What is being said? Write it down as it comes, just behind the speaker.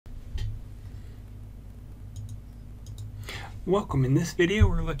Welcome. In this video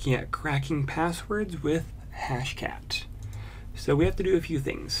we're looking at cracking passwords with Hashcat. So we have to do a few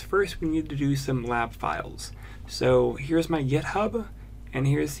things. First we need to do some lab files. So here's my GitHub and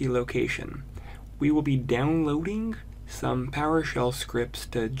here's the location. We will be downloading some PowerShell scripts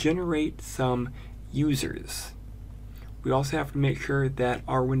to generate some users. We also have to make sure that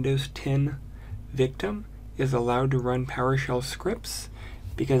our Windows 10 victim is allowed to run PowerShell scripts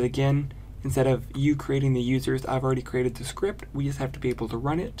because again, instead of you creating the users, I've already created the script. We just have to be able to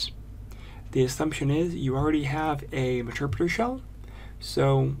run it. The assumption is you already have a interpreter shell.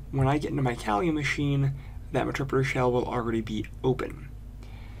 So when I get into my Kali machine, that interpreter shell will already be open.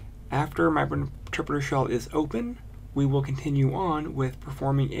 After my interpreter shell is open, we will continue on with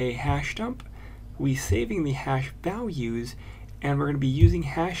performing a hash dump. We'll be saving the hash values, and we're going to be using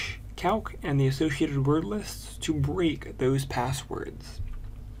hashcalc and the associated word lists to break those passwords.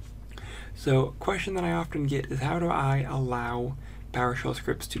 So a question that I often get is how do I allow PowerShell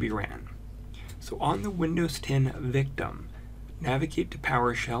scripts to be ran? So on the Windows 10 victim, navigate to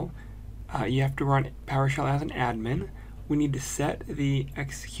PowerShell. You have to run PowerShell as an admin. We need to set the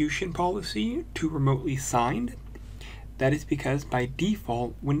execution policy to remotely signed. That is because by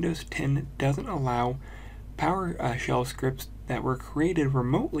default, Windows 10 doesn't allow PowerShell scripts that were created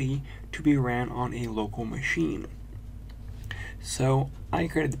remotely to be ran on a local machine. So I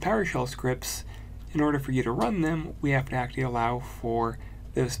created the PowerShell scripts. In order for you to run them, we have to actually allow for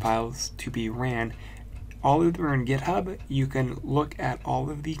those files to be ran. All of them are in GitHub. You can look at all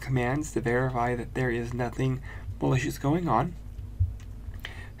of the commands to verify that there is nothing malicious going on.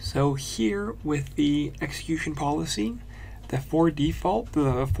 So here with the execution policy, the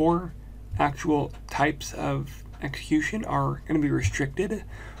four actual types of execution are going to be restricted,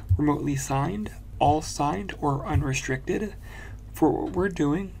 remotely signed, all signed, or unrestricted. For what we're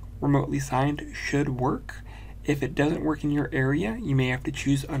doing, remotely signed should work. If it doesn't work in your area, you may have to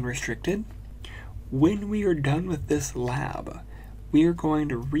choose unrestricted. When we are done with this lab, we are going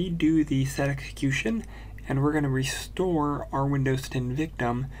to redo the set execution and we're going to restore our Windows 10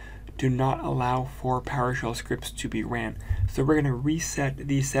 victim to not allow for PowerShell scripts to be ran. So we're going to reset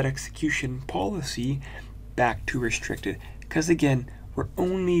the set execution policy back to restricted. Because again, we're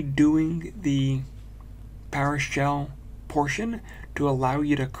only doing the PowerShell portion to allow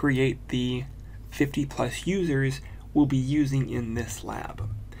you to create the 50+ users we'll be using in this lab.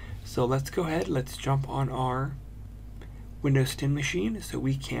 So let's go ahead, let's jump on our Windows 10 machine so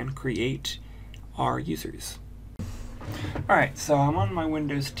we can create our users. Alright, so I'm on my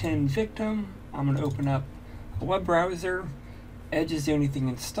Windows 10 victim. I'm going to open up a web browser. Edge is the only thing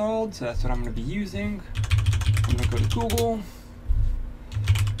installed, so that's what I'm going to be using. I'm going to go to Google.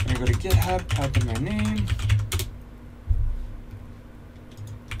 I'm going to go to GitHub, type in my name.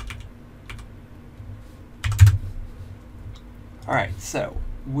 Alright, so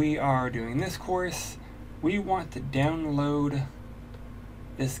we are doing this course. We want to download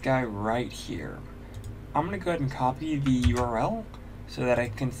this guy right here. I'm going to go ahead and copy the URL so that I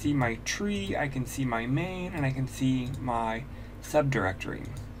can see my tree, I can see my main, and I can see my subdirectory.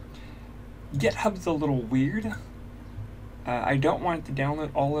 GitHub's a little weird. I don't want it to download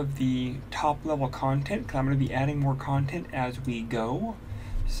all of the top level content because I'm going to be adding more content as we go.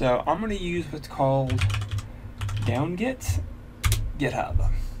 So I'm going to use what's called downgit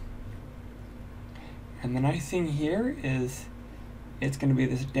GitHub. And the nice thing here is it's going to be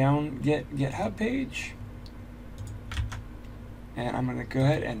this downgit GitHub page. And I'm going to go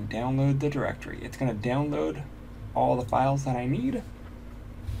ahead and download the directory. It's going to download all the files that I need.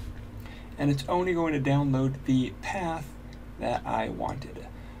 And it's only going to download the path that I wanted.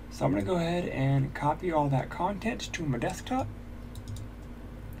 So I'm going to go ahead and copy all that content to my desktop.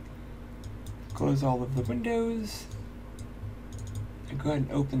 Close all of the windows. And go ahead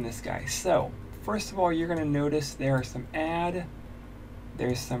and open this guy. So first of all, you're going to notice there are some add,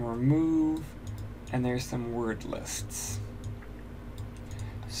 there's some remove, and there's some word lists.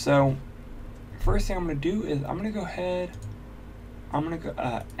 So first thing I'm going to do is I'm going to go ahead, I'm going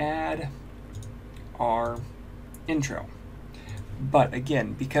to add our intro. But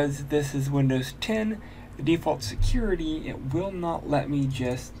again, because this is Windows 10, the default security, it will not let me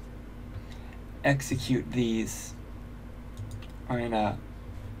just execute these in a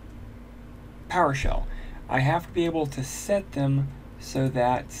PowerShell. I have to be able to set them so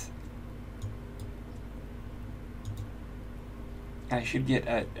that I should get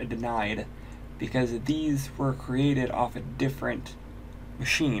a denied because these were created off a different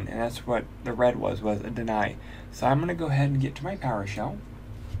machine, and that's what the red was a deny. So I'm going to go ahead and get to my PowerShell.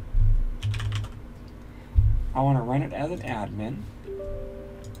 I want to run it as an admin.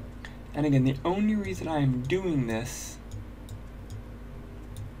 And again, the only reason I'm doing this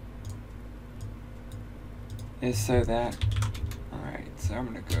is so that, alright, so I'm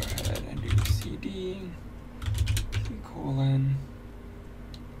going to go ahead and do CD, C:,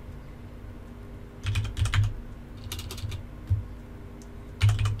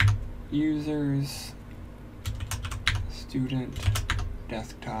 users, student,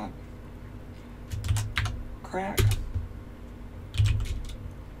 desktop, crack.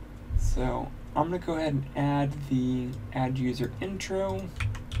 So I'm going to go ahead and add the add user intro.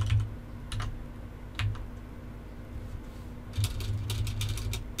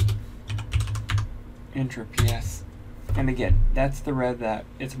 Intro PS. And again, that's the red that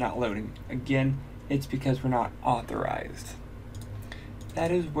it's not loading. Again, it's because we're not authorized.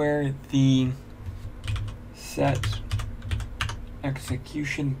 That is where the set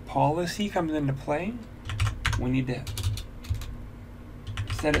execution policy comes into play. We need to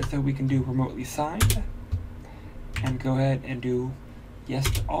set it so we can do remotely signed and go ahead and do yes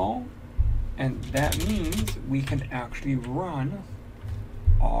to all, and that means we can actually run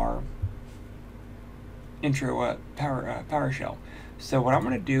our intro PowerShell. So what I'm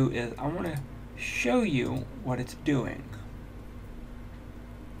going to do is I want to show you what it's doing.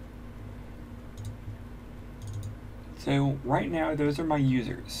 So right now those are my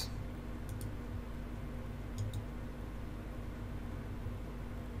users.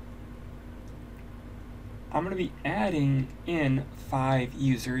 I'm going to be adding in 5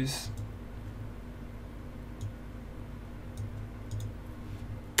 users.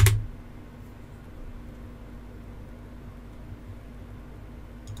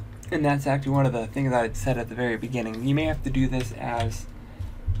 And that's actually one of the things I had said at the very beginning. You may have to do this as,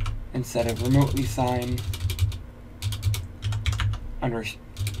 instead of remotely sign,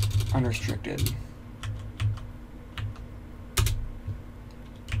 unrestricted.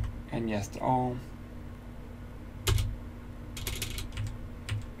 And yes to all.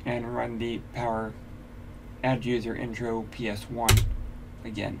 And run the power add user intro PS1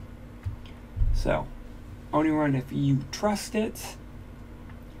 again. So only run if you trust it.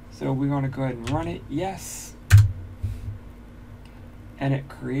 So we want to go ahead and run it, yes. And it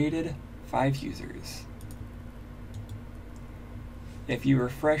created 5 users. If you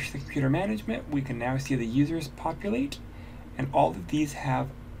refresh the computer management, we can now see the users populate, and all of these have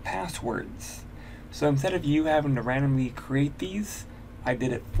passwords. So instead of you having to randomly create these, I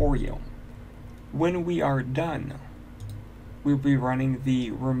did it for you. When we are done, we'll be running the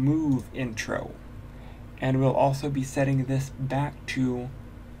remove intro, and we'll also be setting this back to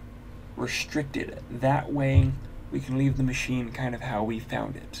restricted. That way we can leave the machine kind of how we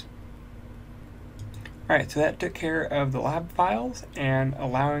found it. Alright, so that took care of the lab files and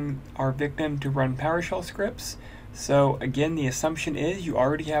allowing our victim to run PowerShell scripts. So again, the assumption is you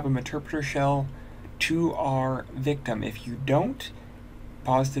already have an interpreter shell to our victim. If you don't,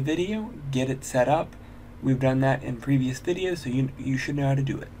 pause the video, get it set up. We've done that in previous videos, so you should know how to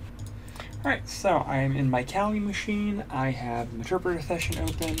do it. Alright, so I am in my Kali machine. I have the interpreter session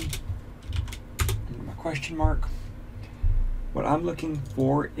open. My question mark. What I'm looking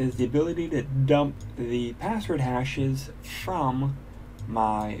for is the ability to dump the password hashes from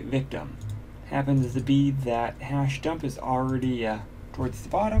my victim. Happens to be that hash dump is already towards the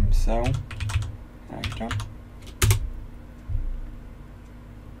bottom, so hash dump.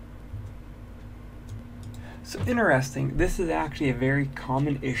 So interesting, this is actually a very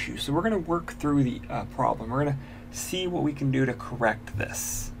common issue. So we're going to work through the problem. We're going to see what we can do to correct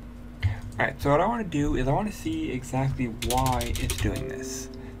this. Alright, so what I want to do is I want to see exactly why it's doing this.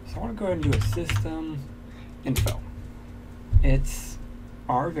 So I want to go ahead and do a system info. It's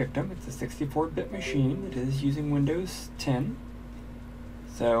our victim. It's a 64-bit machine. It is using Windows 10.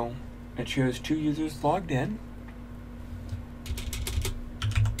 So it shows 2 users logged in.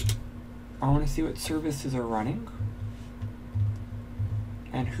 I want to see what services are running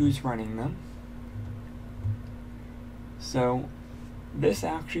and who's running them. So this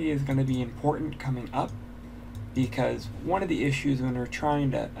actually is going to be important coming up, because one of the issues when we're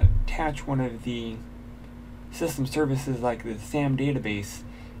trying to attach one of the system services like the SAM database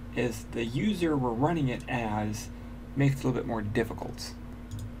is the user we're running it as makes it a little bit more difficult.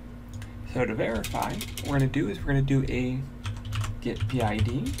 So to verify, what we're going to do is we're going to do a get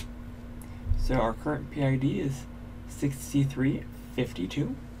PID. So our current PID is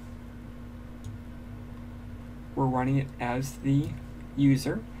 6352. We're running it as the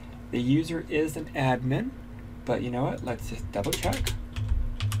user. The user is an admin, but you know what? Let's just double check.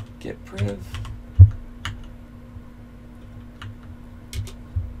 Get priv.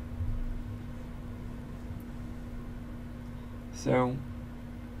 So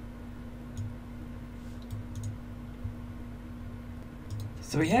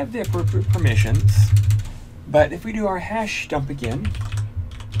we have the appropriate permissions, But if we do our hash dump again,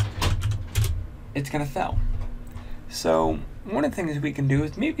 it's going to fail. So one of the things we can do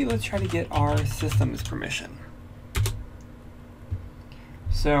is maybe let's try to get our system's permission.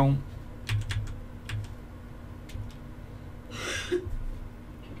 So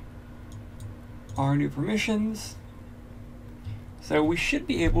our new permissions. So we should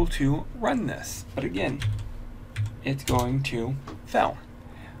be able to run this, but again, it's going to fail.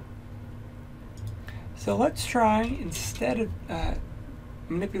 So let's try, instead of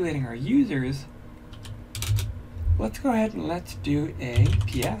manipulating our users, let's go ahead and let's do a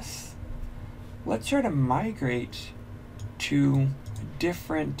PS. Let's try to migrate to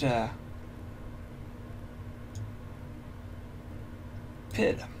different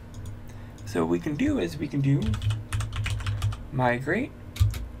PID. So what we can do is we can do migrate,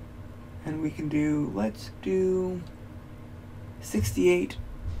 and we can do, let's do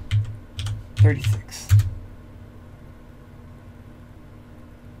 6836.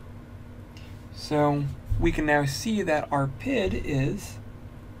 So we can now see that our PID is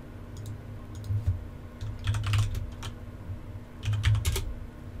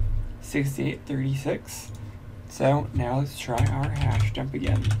 6836. So now let's try our hash dump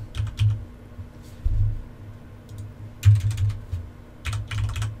again.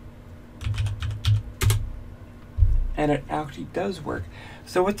 And it actually does work.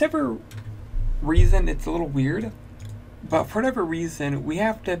 So whatever reason, it's a little weird, but for whatever reason, we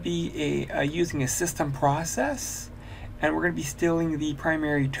have to be using a system process, and we're going to be stealing the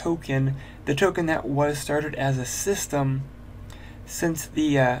primary token, the token that was started as a system, since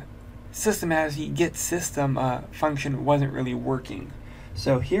the system as the get system function wasn't really working.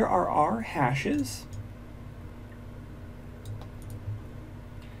 So here are our hashes.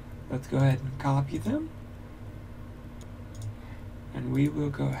 Let's go ahead and copy them. And we will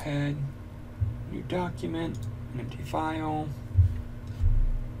go ahead, new document, an empty file,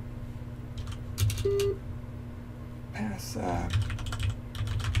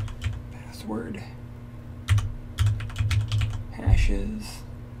 password, hashes,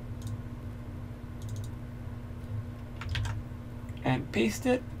 and paste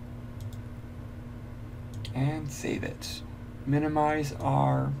it, and save it. Minimize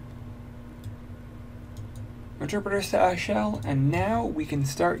our interpreter shell, and now we can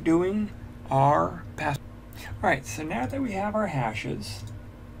start doing our pass. Alright, so now that we have our hashes,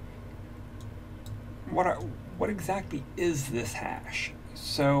 what exactly is this hash?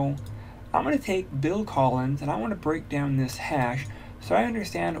 So I'm going to take Bill Collins and I want to break down this hash so I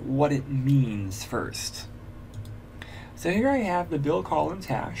understand what it means first. So here I have the Bill Collins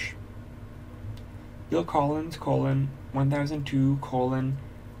hash. Bill Collins : 1002 :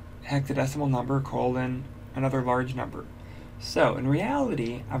 hexadecimal number : another large number. So in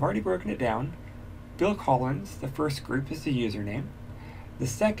reality, I've already broken it down. Bill Collins, the first group, is the username. The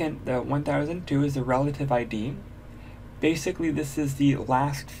second, the 1002, is the relative ID. Basically, this is the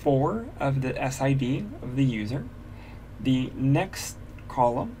last four of the SID of the user. The next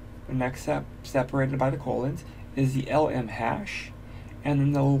column, the next step separated by the colons, is the LM hash. And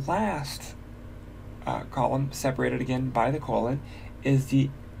then the last column, separated again by the colon, is the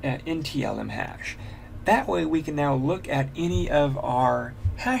NTLM hash. That way we can now look at any of our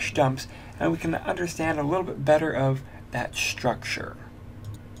hash dumps and we can understand a little bit better of that structure.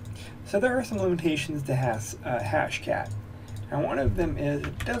 So there are some limitations to Hashcat, and one of them is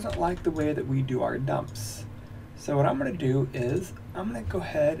it doesn't like the way that we do our dumps. So what I'm going to do is I'm going to go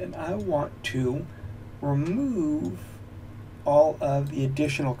ahead and I want to remove all of the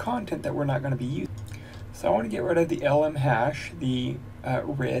additional content that we're not going to be using. So I want to get rid of the LM hash, the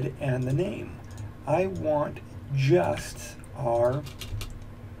RID, and the name. I want just our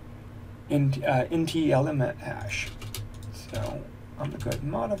NTLM hash. So I'm going to go ahead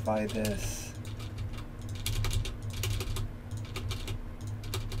and modify this.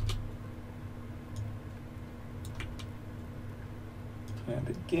 And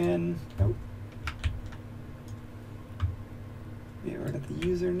again, nope. Get rid of the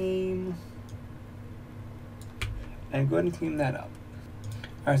username. And go ahead and clean that up.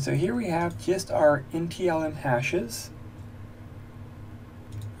 Alright, so here we have just our NTLM hashes.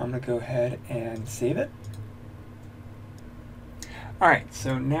 I'm going to go ahead and save it. Alright,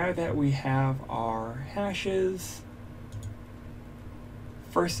 so now that we have our hashes,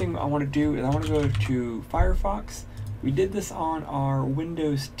 first thing I want to do is I want to go to Firefox. We did this on our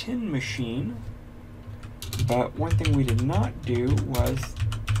Windows 10 machine, but one thing we did not do was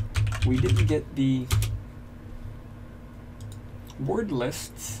we didn't get the word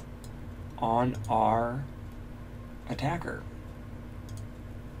lists on our attacker.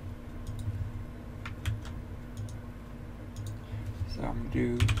 So I'm going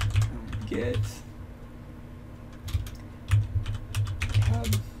to do git hub.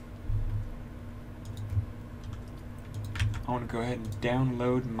 I want to go ahead and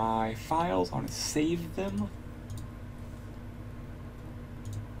download my files. I want to save them.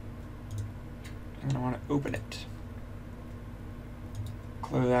 And I want to open it.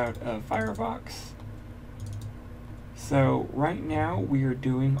 Close out of Firefox. So right now we are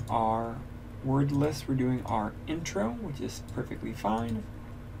doing our word list. We're doing our intro, which is perfectly fine.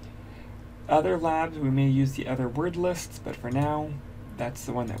 Other labs, we may use the other word lists, but for now, that's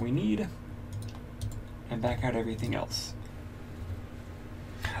the one that we need. And back out everything else.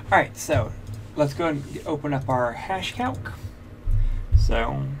 All right, so let's go and open up our Hashcalc.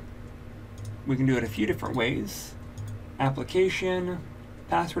 So we can do it a few different ways. Application,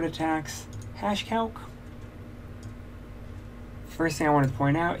 password attacks, Hashcalc. First thing I want to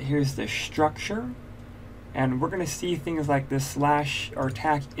point out, here's the structure. And we're going to see things like this slash or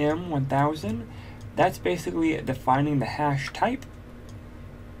tac m1000. That's basically defining the hash type.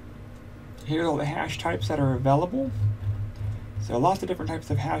 Here's all the hash types that are available. So lots of different types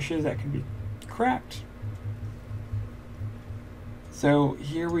of hashes that can be cracked. So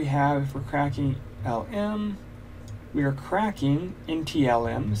here we have, if we're cracking LM, we are cracking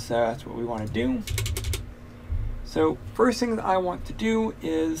NTLM, so that's what we want to do. So first thing that I want to do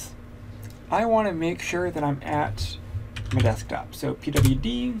is I want to make sure that I'm at my desktop. So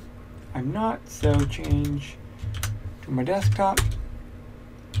pwd, I'm not, so change to my desktop,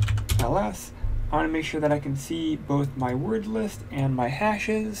 ls. I want to make sure that I can see both my word list and my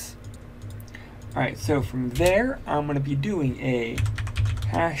hashes. All right, so from there, I'm going to be doing a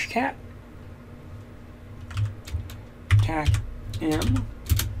hashcat tac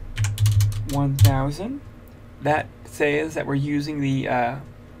m1000. That says that we're using the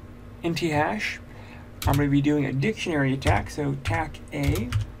int hash. I'm going to be doing a dictionary attack, so tac a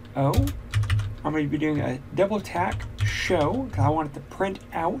o. I'm going to be doing a double tac show because I want it to print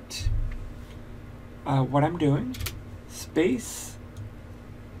out what I'm doing. Space,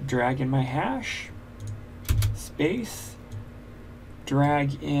 drag in my hash, space,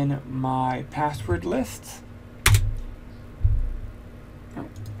 drag in my password lists,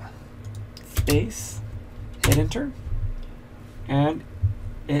 space, hit enter, and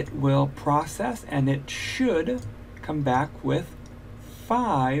it will process, and it should come back with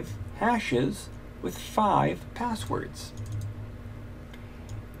 5 hashes with 5 passwords.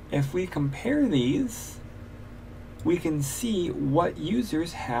 If we compare these, we can see what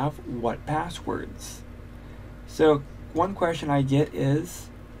users have what passwords. So one question I get is,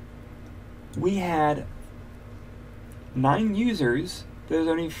 we had 9 users, there's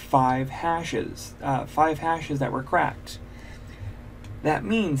only 5 hashes, 5 hashes that were cracked. That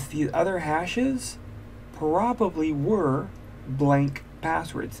means these other hashes probably were blank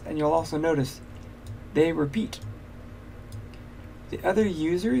passwords, and you'll also notice they repeat. The other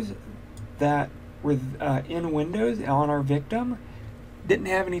users that were in Windows on our victim didn't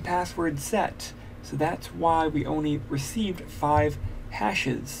have any passwords set, so that's why we only received 5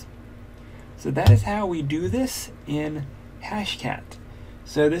 hashes. So that is how we do this in Hashcat.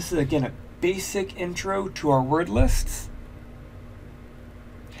 So this is again a basic intro to our word lists.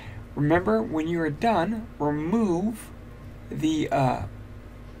 Remember, when you are done, remove the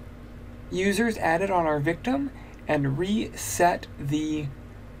users added on our victim and reset the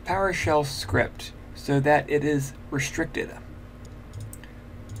PowerShell script so that it is restricted.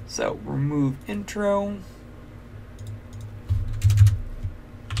 So remove intro.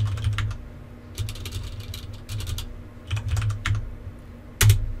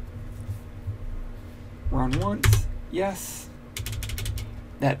 Run once, yes.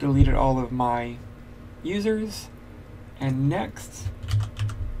 That deleted all of my users. And next,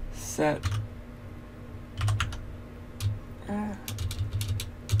 set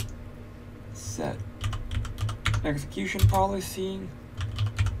execution policy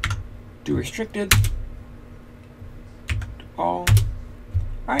to restricted to all.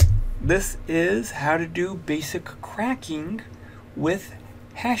 Alright, this is how to do basic cracking with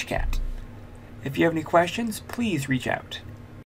Hashcat. If you have any questions, please reach out.